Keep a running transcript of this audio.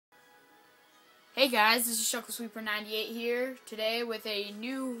Hey guys, this is Shuckle-Sweeper98 here today with a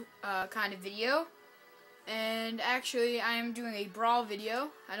new kind of video. And actually, I am doing a brawl video.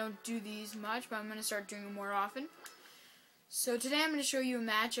 I don't do these much, but I'm going to start doing them more often. So today I'm going to show you a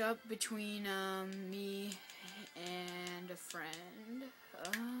matchup between me and a friend.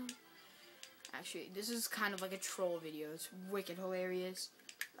 Actually, this is kind of like a troll video. It's wicked hilarious.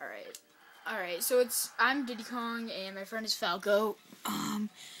 Alright, so I'm Diddy Kong and my friend is Falco.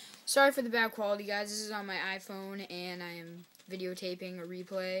 Sorry for the bad quality, guys. This is on my iPhone, and I am videotaping a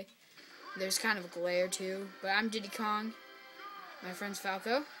replay. There's kind of a glare, too. But I'm Diddy Kong. My friend's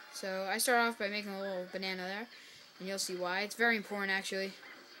Falco. So I start off by making a little banana there, and you'll see why. It's very important, actually.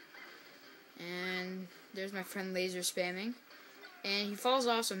 And there's my friend laser spamming. And he falls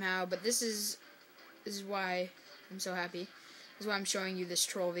off somehow, but this is why I'm so happy. This is why I'm showing you this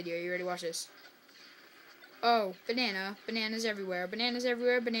troll video. You ready to watch this? Oh, banana. Bananas everywhere. Bananas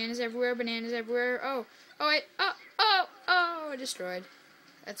everywhere. Bananas everywhere. Bananas everywhere. Oh, wait. Oh, destroyed.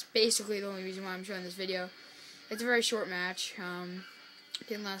 That's basically the only reason why I'm showing this video. It's a very short match.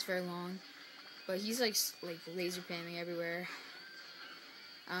 Didn't last very long. But he's like laser spamming everywhere.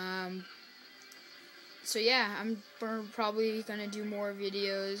 So yeah, I'm probably gonna do more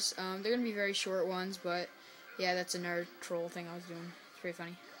videos. They're gonna be very short ones, but yeah, that's another troll thing I was doing. It's pretty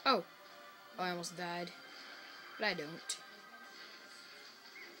funny. Oh, I almost died. But I don't.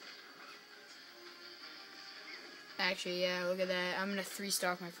 Actually, yeah, look at that. I'm gonna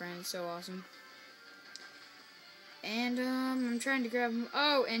 3-stock my friend. It's so awesome. And, I'm trying to grab him.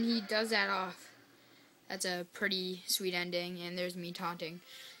 Oh, and he does that off. That's a pretty sweet ending, and there's me taunting.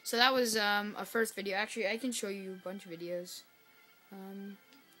 So that was, a first video. Actually, I can show you a bunch of videos. In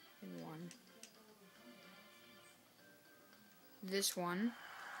one. This one.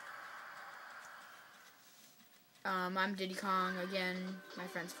 I'm Diddy Kong, again, my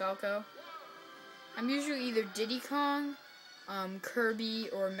friend's Falco. I'm usually either Diddy Kong, Kirby,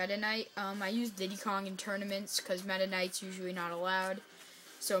 or Meta Knight. I use Diddy Kong in tournaments, because Meta Knight's usually not allowed.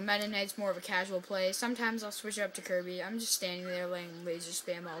 So Meta Knight's more of a casual play. Sometimes I'll switch up to Kirby. I'm just standing there letting laser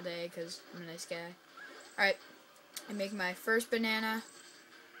spam all day, because I'm a nice guy. Alright, I make my first banana,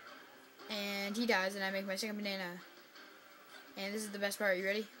 and he dies, and I make my second banana. And this is the best part, you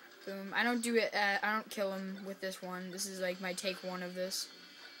ready? Boom. I don't do it, I don't kill him with this one. This is like my take one of this.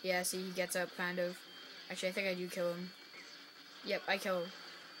 Yeah, see, he gets up, kind of. Actually, I think I do kill him. Yep, I kill him.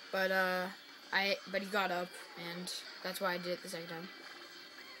 But he got up, and that's why I did it the second time.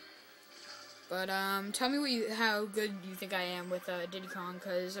 But, tell me how good you think I am with, Diddy Kong,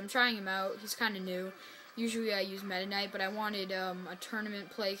 because I'm trying him out. He's kind of new. Usually I use Meta Knight, but I wanted, a tournament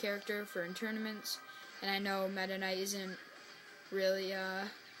play character for in tournaments, and I know Meta Knight isn't really,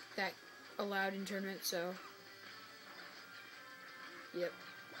 that allowed in tournaments, so yep.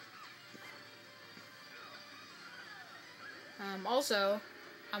 Also,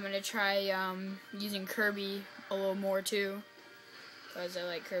 I'm gonna try using Kirby a little more too, because I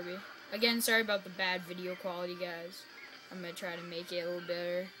like Kirby. Again, sorry about the bad video quality, guys. I'm gonna try to make it a little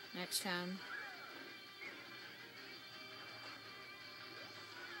better next time.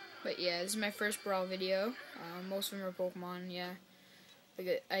 But yeah, this is my first brawl video. Most of them are Pokemon, yeah.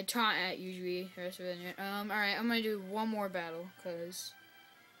 I taunt at usually the rest of it. Alright, I'm gonna do one more battle, cause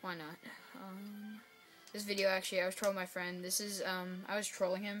why not? This video actually, I was trolling my friend. This is I was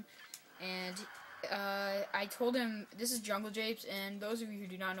trolling him, and I told him this is Jungle Japes, and those of you who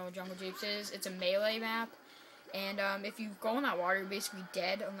do not know what Jungle Japes is, it's a melee map, and if you go in that water, you're basically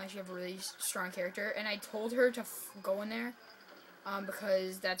dead unless you have a really strong character. And I told her to go in there,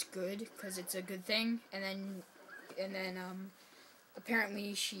 because that's good, because it's a good thing, and then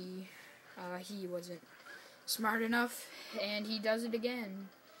apparently he wasn't smart enough, and he does it again,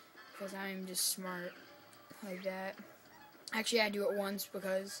 because I'm just smart like that. Actually, I do it once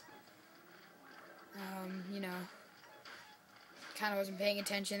because, you know, kind of wasn't paying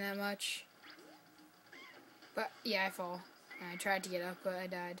attention that much. But, yeah, I fall. I tried to get up, but I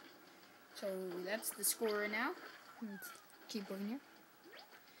died. So, that's the score right now. Let's keep looking here.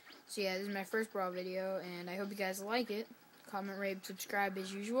 So, yeah, this is my first brawl video, and I hope you guys like it. Comment, rate, subscribe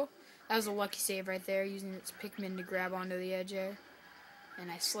as usual. That was a lucky save right there, using its Pikmin to grab onto the edge there. And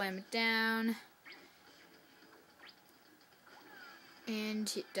I slam it down.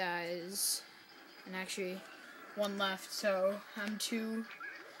 And it dies. And actually, one left, so I'm 2,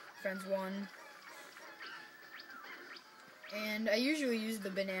 friends 1. And I usually use the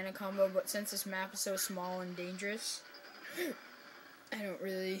banana combo, but since this map is so small and dangerous, I don't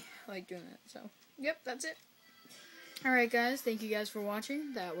really like doing that. So, yep, that's it. Alright guys, thank you guys for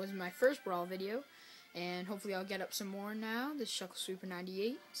watching. That was my first brawl video, and hopefully I'll get up some more now. This is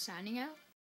Shuckle-Sweeper98, signing out.